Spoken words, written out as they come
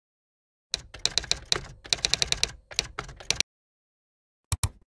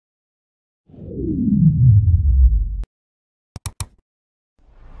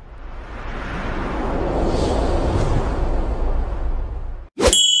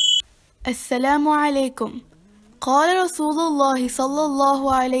السلام عليكم. قال رسول الله صلى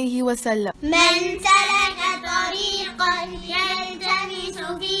الله عليه وسلم: من سلك طريقا يلتمس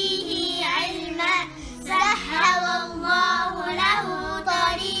فيه علما سهل الله له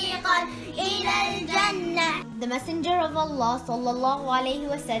طريقا إلى الجنة. The Messenger of Allah sallallahu alayhi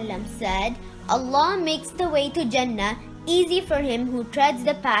wasallam said, Allah makes the way to Jannah easy for him who treads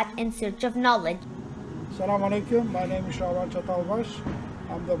the path in search of knowledge. Assalamu alaikum. My name is Shawan Chatalbash.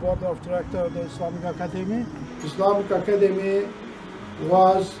 I'm the board of director of the Islamic Academy. Islamic Academy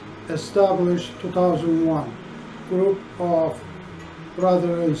was established 2001. Group of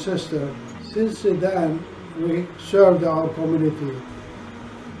brother and sister. Since then, we served our community.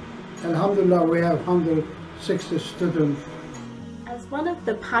 Alhamdulillah, we have 160 students. As one of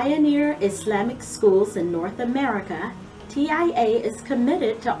the pioneer Islamic schools in North America, TIA is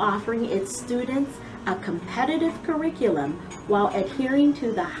committed to offering its students a competitive curriculum while adhering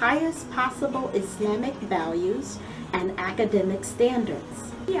to the highest possible Islamic values and academic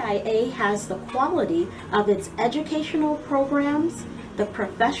standards. TIA has the quality of its educational programs, the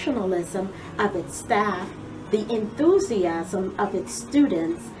professionalism of its staff, the enthusiasm of its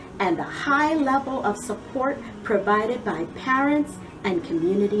students, and the high level of support provided by parents and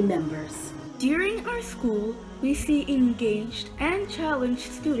community members. During our school, we see engaged and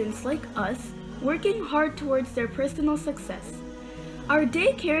challenged students like us working hard towards their personal success. Our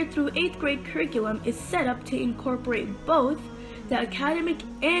daycare through 8th grade curriculum is set up to incorporate both the academic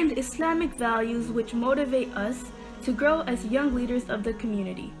and Islamic values which motivate us to grow as young leaders of the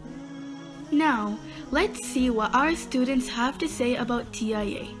community. Now, let's see what our students have to say about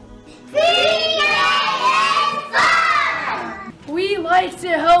TIA. We like to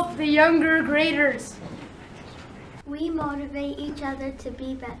help the younger graders. We motivate each other to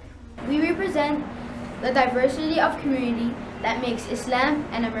be better. We represent the diversity of community that makes Islam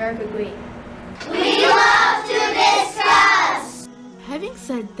and America great. We love to discuss. Having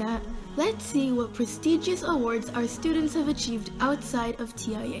said that, let's see what prestigious awards our students have achieved outside of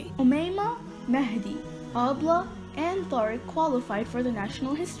TIA. Umayma, Mehdi, Abla, and Tariq qualified for the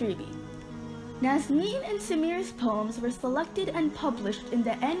National History Bee. Nazneen and Samir's poems were selected and published in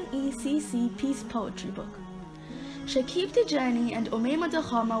the NEASC Peace Poetry Book. Shakib Tijani and Umayma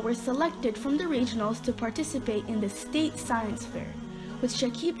Dakhama were selected from the regionals to participate in the State Science Fair, with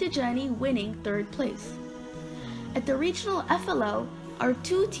Shakib Tijani winning 3rd place. At the regional FLL, our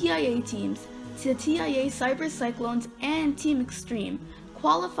 2 TIA teams, the TIA Cyber Cyclones and Team Extreme,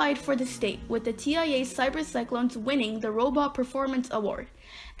 qualified for the state, with the TIA Cyber Cyclones winning the Robot Performance Award,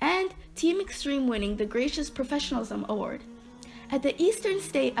 and Team Extreme winning the Gracious Professionalism Award. At the Eastern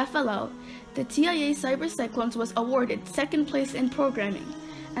State FLL, the TIA Cyber Cyclones was awarded 2nd place in programming,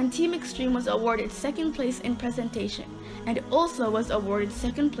 and Team Extreme was awarded 2nd place in presentation, and also was awarded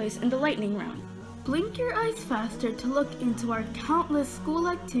 2nd place in the lightning round. Blink your eyes faster to look into our countless school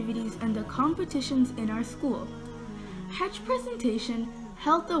activities and the competitions in our school. Hajj presentation,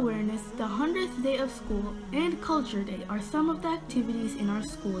 health awareness, the 100th day of school, and culture day are some of the activities in our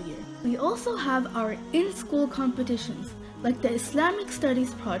school year. We also have our in-school competitions, like the Islamic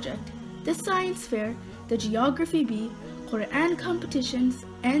Studies Project, the Science Fair, the Geography Bee, Quran competitions,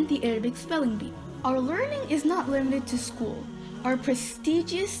 and the Arabic Spelling Bee. Our learning is not limited to school. Our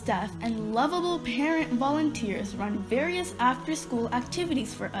prestigious staff and lovable parent volunteers run various after-school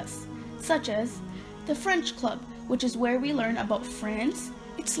activities for us, such as the French Club, which is where we learn about France,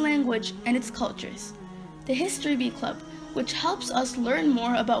 its language, and its cultures. The History Bee Club, which helps us learn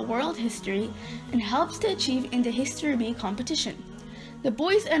more about world history and helps to achieve in the History Bee competition. The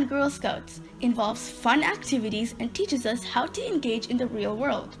Boys and Girl Scouts involves fun activities and teaches us how to engage in the real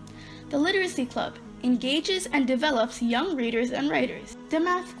world. The Literacy Club engages and develops young readers and writers. The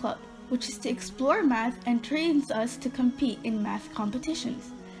Math Club, which is to explore math and trains us to compete in math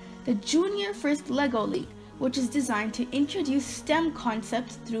competitions. The Junior First Lego League, which is designed to introduce STEM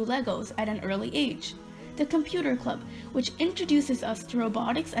concepts through Legos at an early age. The Computer Club, which introduces us to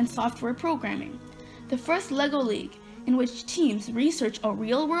robotics and software programming. The First Lego League, in which teams research a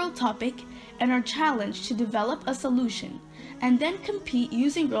real-world topic and are challenged to develop a solution, and then compete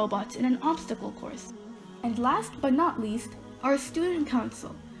using robots in an obstacle course. And last but not least, our Student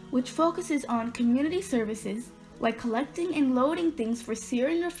Council, which focuses on community services like collecting and loading things for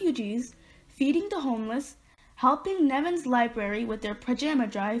Syrian refugees, feeding the homeless, helping Nevin's library with their pajama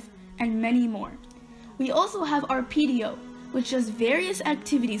drive, and many more. We also have our PDO, which does various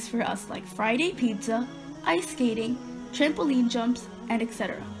activities for us like Friday pizza, ice skating, trampoline jumps, and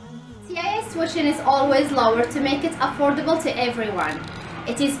etc. TIA's tuition is always lower to make it affordable to everyone.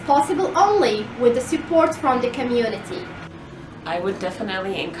 It is possible only with the support from the community. I would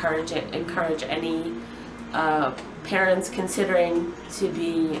definitely encourage any parents considering to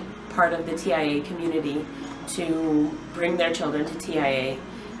be part of the TIA community to bring their children to TIA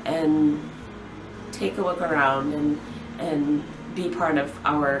and take a look around and be part of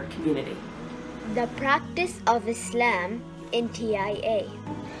our community. The practice of Islam in TIA.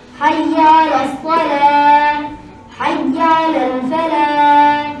 حي على الصلاة حي على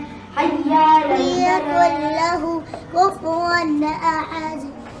الفلاح حي على الفلاح له كفوا أحد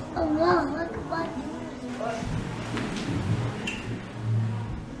الله أكبر.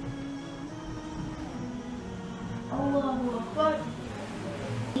 الله أكبر.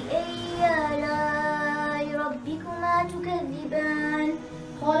 بأي آلاء ربكما تكذبان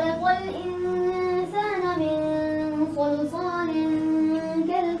خلق الإنسان من صلصال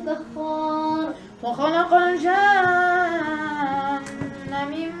كالفخار وخلق الجان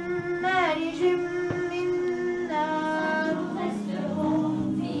من مارج من نار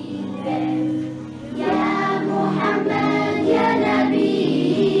يا محمد يا نبي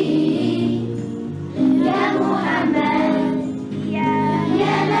يا محمد يا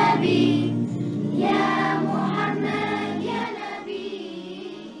نبي يا محمد يا نبي.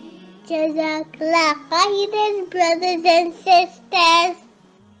 Jazakallah khairan, brothers and sisters.